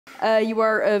You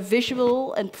are a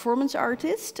visual and performance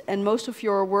artist, and most of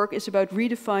your work is about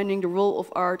redefining the role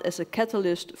of art as a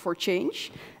catalyst for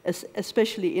change,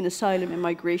 especially in asylum and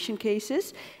migration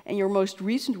cases. And your most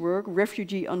recent work,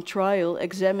 Refugee on Trial,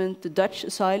 examined the Dutch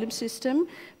asylum system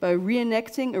by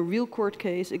reenacting a real court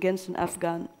case against an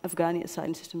Afghani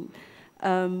asylum system.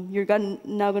 You're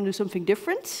now going to do something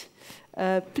different.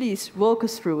 Please walk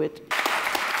us through it.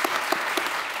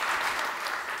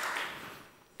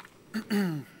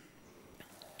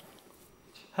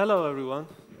 Hello, everyone.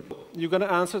 You're going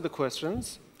to answer the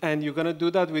questions, and you're going to do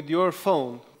that with your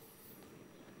phone.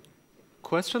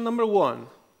 Question number 1.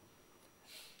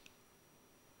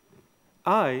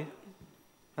 I,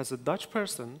 as a Dutch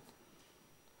person,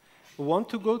 want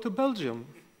to go to Belgium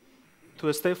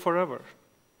to stay forever.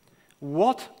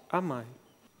 What am I?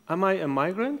 Am I a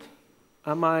migrant?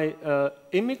 Am I an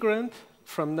immigrant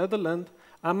from Netherlands?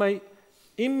 Am I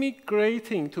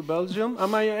immigrating to Belgium?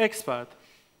 Am I an expat?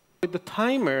 With the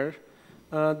timer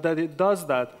that it does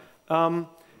that.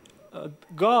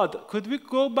 God, could we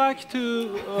go back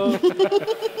to...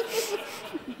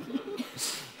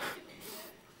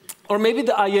 or maybe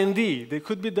the IND. They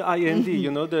could be the IND,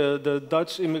 you know, the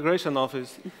Dutch Immigration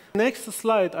Office. Next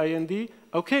slide, IND.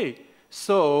 OK,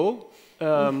 so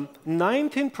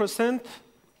 19%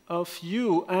 of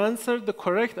you answered the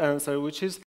correct answer, which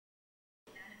is...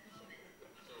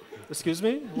 Excuse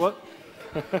me? What?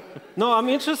 No, I'm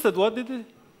interested. What did it?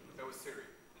 That was Siri.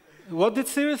 What did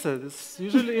Siri say? It's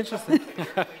usually interesting.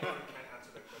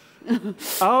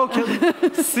 Oh,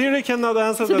 Siri cannot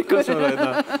answer that question right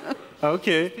now.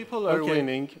 Okay, people are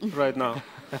winning right now.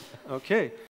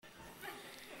 Okay.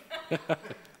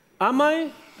 Am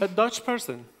I a Dutch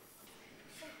person?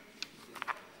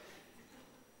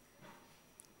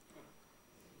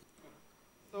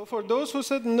 So for those who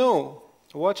said no,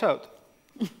 watch out.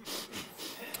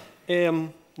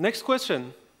 Next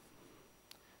question.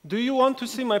 Do you want to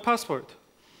see my passport?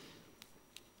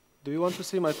 Do you want to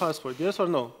see my passport? Yes or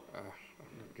no? I'm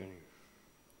not getting it.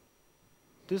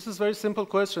 This is a very simple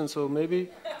question, so maybe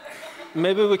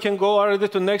we can go already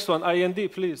to next one. IND,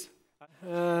 please.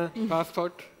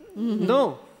 Passport?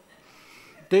 No.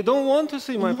 They don't want to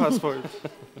see my passport.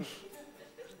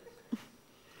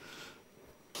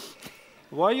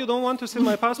 Why you don't want to see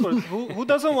my passport? Who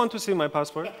doesn't want to see my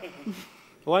passport?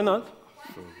 Why not?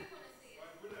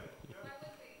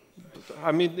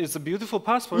 I mean, it's a beautiful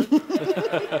passport.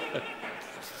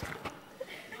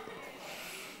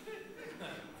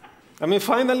 I mean,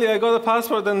 finally, I got a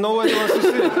passport and nobody wants to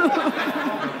see it.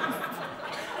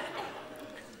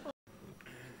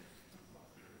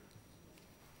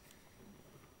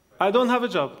 I don't have a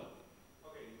job.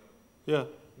 Yeah,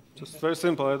 just very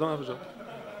simple. I don't have a job.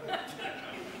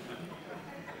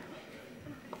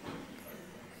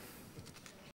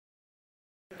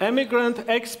 Immigrant,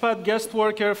 expat, guest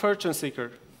worker, fortune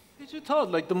seeker. Did you thought,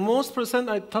 like the most percent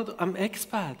I thought I'm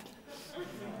expat.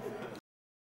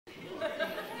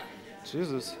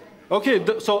 Jesus. Okay,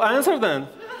 so answer then.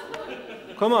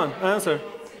 Come on, answer.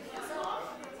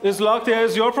 It's locked, yeah,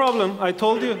 it's your problem. I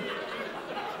told you.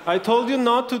 I told you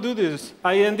not to do this.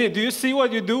 IND, do you see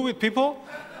what you do with people?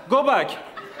 Go back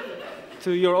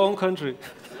to your own country.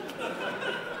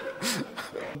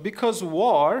 Because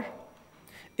war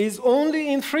is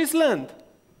only in Friesland.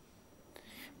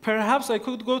 Perhaps I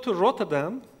could go to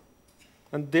Rotterdam,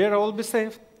 and there I will be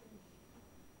safe.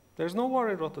 There's no war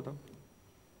in Rotterdam.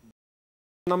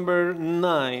 Number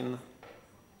 9.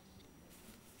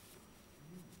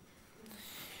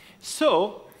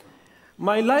 So,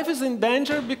 my life is in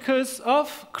danger because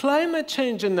of climate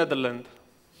change in Netherlands.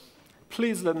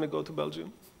 Please let me go to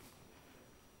Belgium.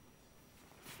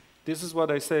 This is what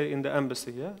I say in the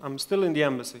embassy, yeah? I'm still in the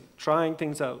embassy, trying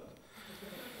things out.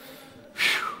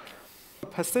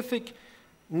 Pacific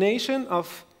nation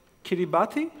of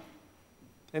Kiribati.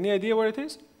 Any idea where it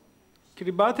is?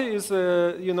 Kiribati is,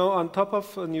 you know, on top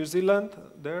of New Zealand,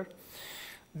 there.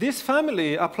 This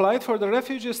family applied for the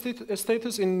refugee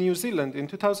status in New Zealand in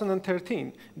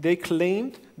 2013. They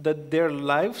claimed that their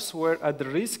lives were at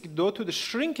risk due to the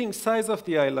shrinking size of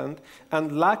the island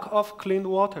and lack of clean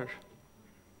water.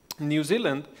 New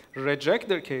Zealand rejected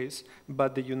their case,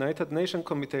 but the United Nations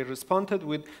Committee responded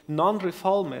with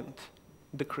non-refoulement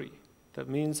decree. That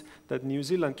means that New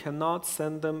Zealand cannot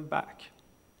send them back.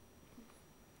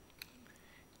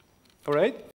 All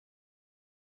right?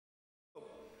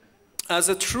 As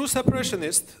a true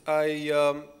separationist,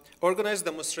 I organize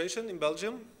demonstration in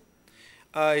Belgium.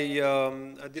 I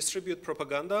distribute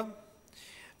propaganda.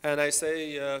 And I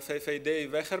say,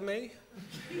 VVD, weg ermee.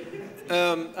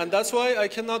 And that's why I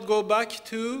cannot go back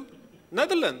to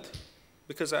Netherlands,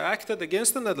 because I acted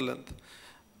against the Netherlands.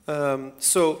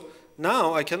 So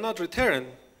now I cannot return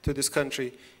to this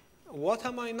country. What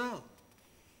am I now?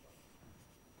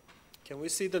 Can we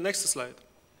see the next slide?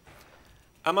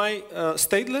 Am I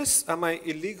stateless? Am I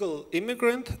illegal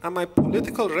immigrant? Am I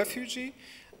political refugee?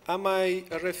 Am I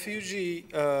a refugee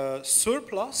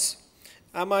surplus?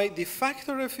 Am I de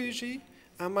facto refugee?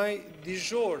 Am I de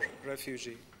jure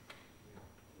refugee?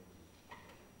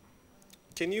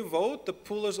 Can you vote? The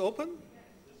pool is open?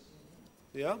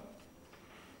 Yeah?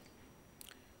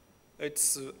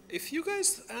 It's, if you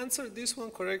guys answer this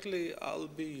one correctly, I'll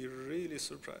be really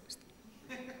surprised.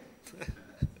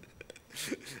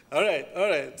 All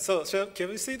right. So can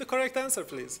we see the correct answer,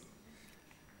 please?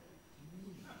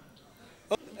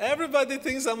 Oh, everybody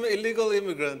thinks I'm an illegal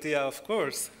immigrant. Yeah, of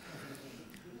course.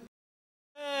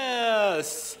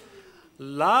 Yes,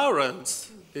 Lawrence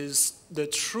is the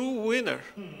true winner.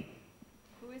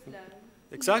 Who is that?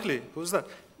 Exactly. Who's that?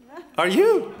 Are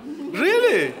you?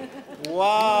 Really?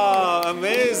 Wow,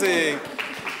 amazing.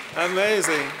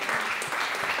 Amazing.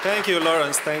 Thank you,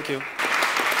 Lawrence. Thank you.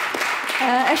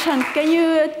 Ehsan, can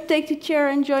you take the chair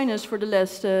and join us for the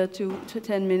last 2 to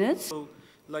 10 minutes? So,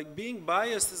 like being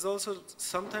biased is also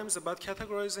sometimes about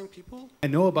categorizing people. I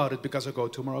know about it because I go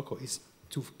to Morocco. It's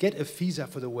to get a visa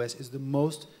for the West is the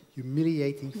most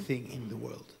humiliating thing in the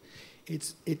world.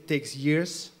 It takes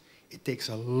years, it takes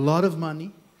a lot of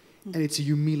money, and it's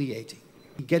humiliating.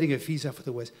 Getting a visa for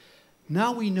the West.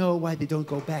 Now we know why they don't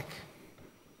go back.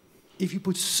 If you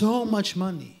put so much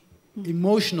money,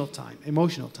 emotional time,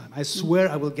 I swear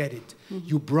I will get it.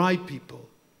 You bribe people,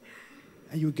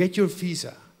 and you get your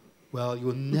visa, well, you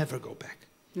will never go back.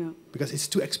 Yeah. Because it's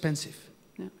too expensive.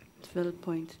 Yeah, it's a valid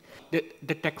point.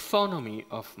 The taxonomy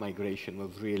of migration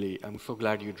was really, I'm so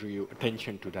glad you drew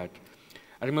attention to that.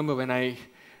 I remember when I,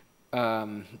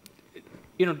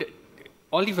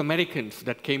 all these Americans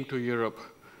that came to Europe,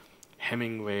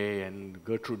 Hemingway and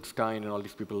Gertrude Stein and all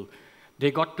these people, they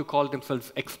got to call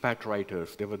themselves expat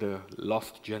writers. They were the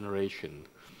lost generation.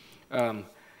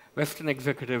 Western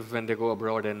executives, when they go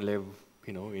abroad and live,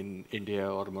 in India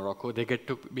or Morocco, they get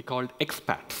to be called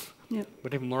expats. Yeah.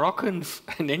 But if Moroccans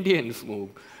and Indians move,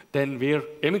 then we're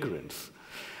immigrants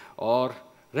or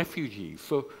refugees.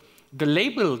 So the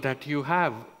label that you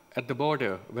have at the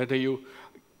border, whether you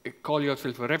call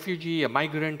yourself a refugee, a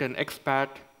migrant, an expat,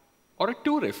 or a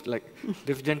tourist, like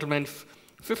this gentleman's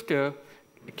sister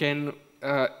can't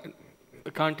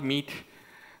meet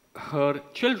her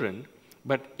children,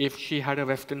 but if she had a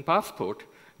Western passport,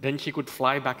 then she could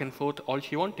fly back and forth all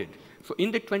she wanted. So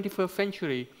in the 21st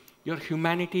century, your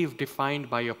humanity is defined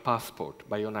by your passport,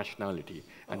 by your nationality,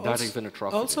 and that is an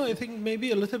atrocity. Also, I think maybe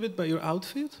a little bit by your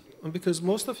outfit, because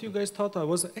most of you guys thought I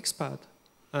was an expat,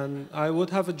 and I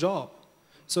would have a job.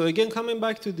 So again, coming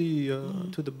back to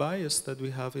the bias that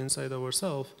we have inside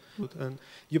ourselves, and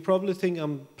you probably think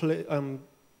I'm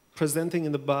presenting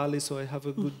in the Bali, so I have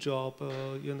a good job,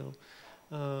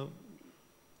 Well,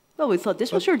 we thought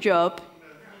this was your job.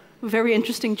 A very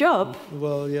interesting job.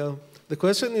 Well, yeah. The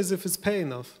question is if it's pay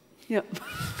enough. Yeah.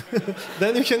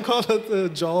 Then you can call it a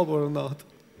job or not.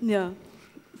 Yeah.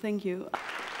 Thank you.